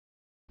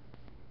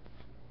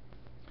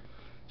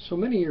So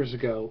many years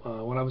ago,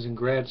 when I was in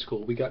grad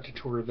school, we got to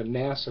tour the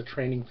NASA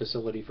training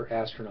facility for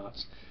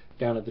astronauts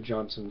down at the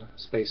Johnson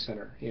Space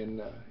Center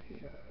in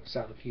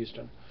south of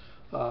Houston.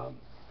 Uh,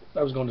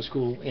 I was going to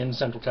school in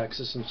Central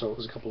Texas, and so it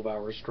was a couple of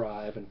hours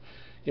drive. And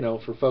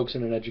for folks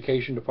in an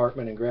education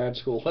department in grad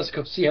school, let's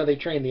go see how they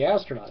train the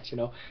astronauts.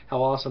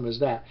 How awesome is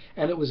that?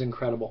 And it was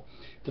incredible.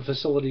 The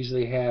facilities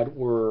they had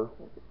were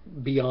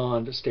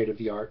beyond state of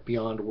the art,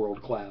 beyond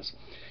world class.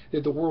 They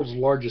had the world's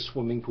largest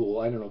swimming pool,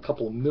 I don't know, a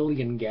couple of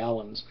million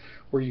gallons,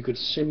 where you could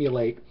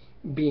simulate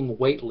being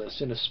weightless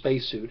in a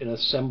spacesuit and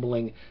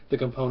assembling the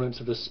components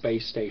of the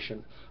space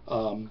station.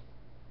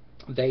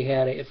 They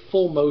had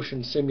full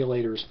motion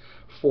simulators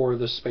for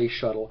the space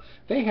shuttle.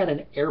 They had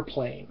an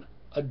airplane,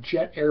 a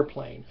jet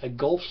airplane, a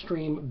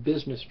Gulfstream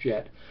business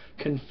jet,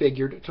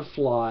 configured to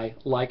fly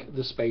like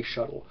the space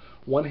shuttle.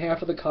 One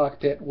half of the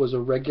cockpit was a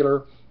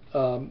regular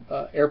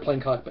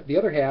airplane cockpit. The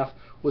other half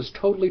was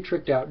totally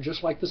tricked out,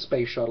 just like the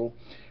space shuttle,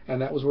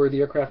 and that was where the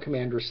aircraft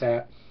commander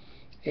sat.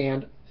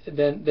 And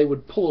then they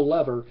would pull a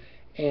lever,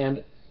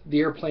 and the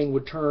airplane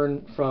would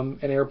turn from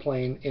an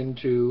airplane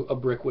into a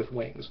brick with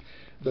wings.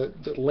 The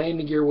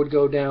landing gear would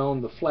go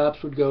down, the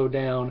flaps would go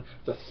down,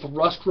 the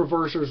thrust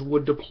reversers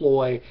would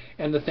deploy,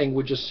 and the thing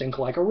would just sink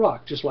like a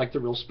rock, just like the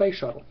real space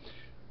shuttle.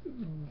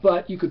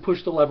 But you could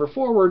push the lever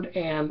forward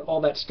and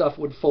all that stuff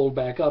would fold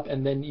back up,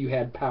 and then you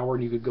had power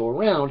and you could go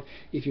around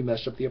if you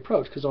messed up the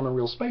approach. Because on a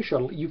real space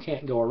shuttle, you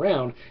can't go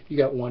around. You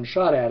got one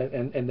shot at it,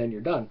 and then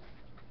you're done.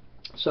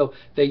 So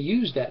they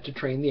used that to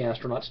train the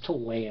astronauts to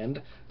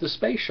land the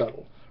space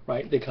shuttle.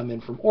 Right? They come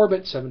in from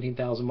orbit,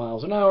 17,000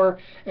 miles an hour,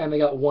 and they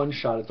got one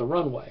shot at the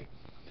runway.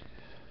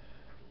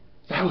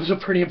 That was a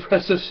pretty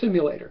impressive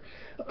simulator.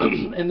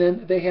 And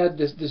then they had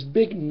this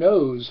big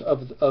nose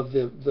of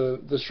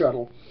the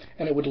shuttle,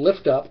 and it would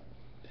lift up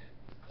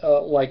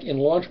like in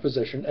launch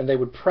position, and they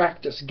would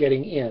practice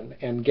getting in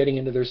and getting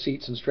into their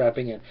seats and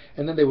strapping in.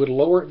 And then they would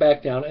lower it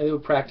back down, and they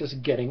would practice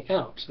getting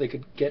out, so they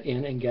could get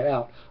in and get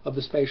out of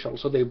the space shuttle.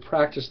 So they would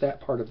practice that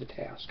part of the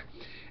task.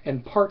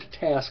 And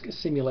part-task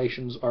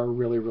simulations are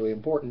really, really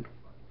important.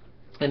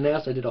 And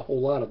NASA did a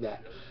whole lot of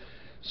that.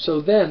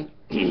 So then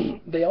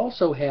they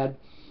also had,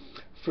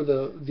 for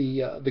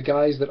the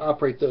guys that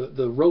operate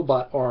the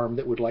robot arm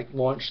that would like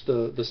launch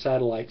the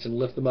satellites and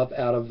lift them up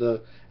out of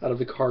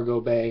the cargo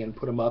bay and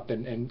put them up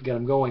and get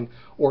them going,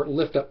 or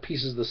lift up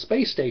pieces of the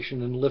space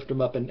station and lift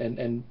them up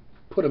and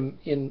put them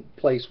in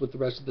place with the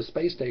rest of the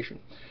space station.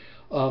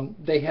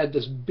 They had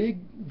this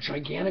big,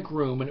 gigantic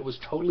room, and it was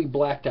totally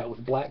blacked out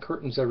with black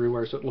curtains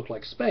everywhere, so it looked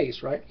like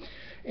space, right?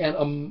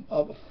 And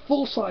a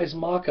full-size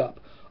mock-up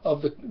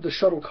of the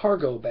shuttle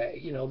cargo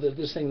bay,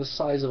 this thing the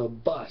size of a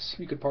bus.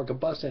 You could park a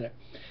bus in it.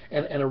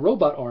 And a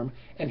robot arm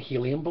and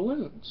helium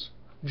balloons.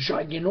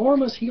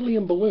 Ginormous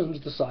helium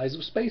balloons the size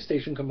of space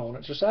station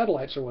components or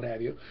satellites or what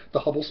have you, the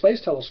Hubble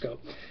Space Telescope,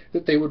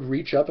 that they would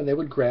reach up and they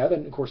would grab,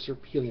 and of course they're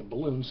helium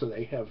balloons, so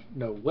they have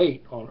no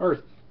weight on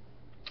Earth,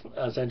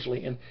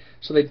 essentially, and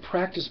so they'd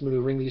practice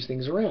maneuvering these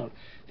things around.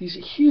 These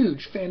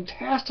huge,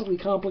 fantastically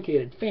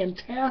complicated,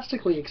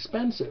 fantastically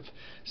expensive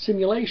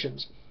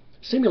simulators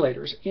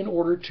in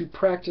order to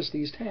practice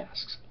these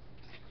tasks.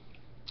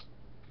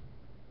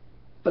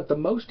 But the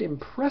most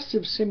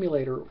impressive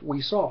simulator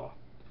we saw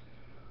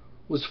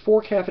was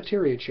 4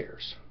 cafeteria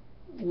chairs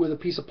with a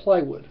piece of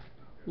plywood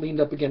leaned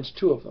up against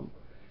 2 of them,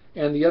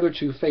 and the other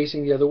 2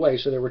 facing the other way.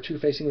 So there were 2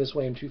 facing this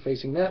way and 2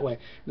 facing that way.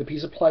 And the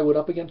piece of plywood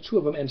up against 2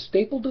 of them, and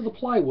stapled to the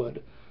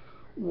plywood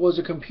was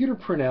a computer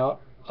printout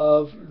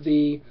of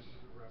the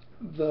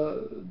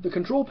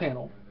control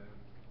panel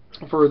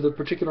for the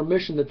particular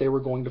mission that they were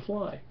going to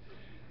fly.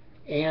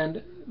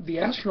 And the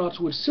astronauts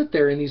would sit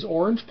there in these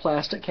orange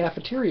plastic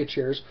cafeteria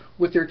chairs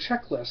with their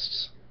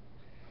checklists.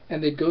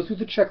 And they'd go through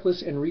the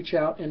checklist and reach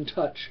out and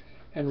touch,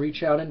 and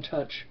reach out and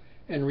touch,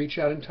 and reach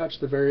out and touch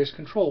the various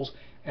controls,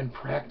 and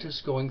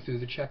practice going through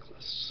the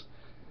checklists.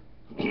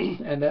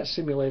 And that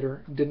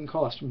simulator didn't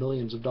cost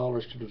millions of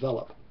dollars to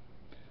develop,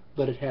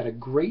 but it had a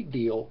great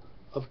deal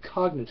of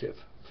cognitive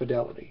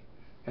fidelity,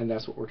 and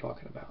that's what we're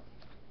talking about.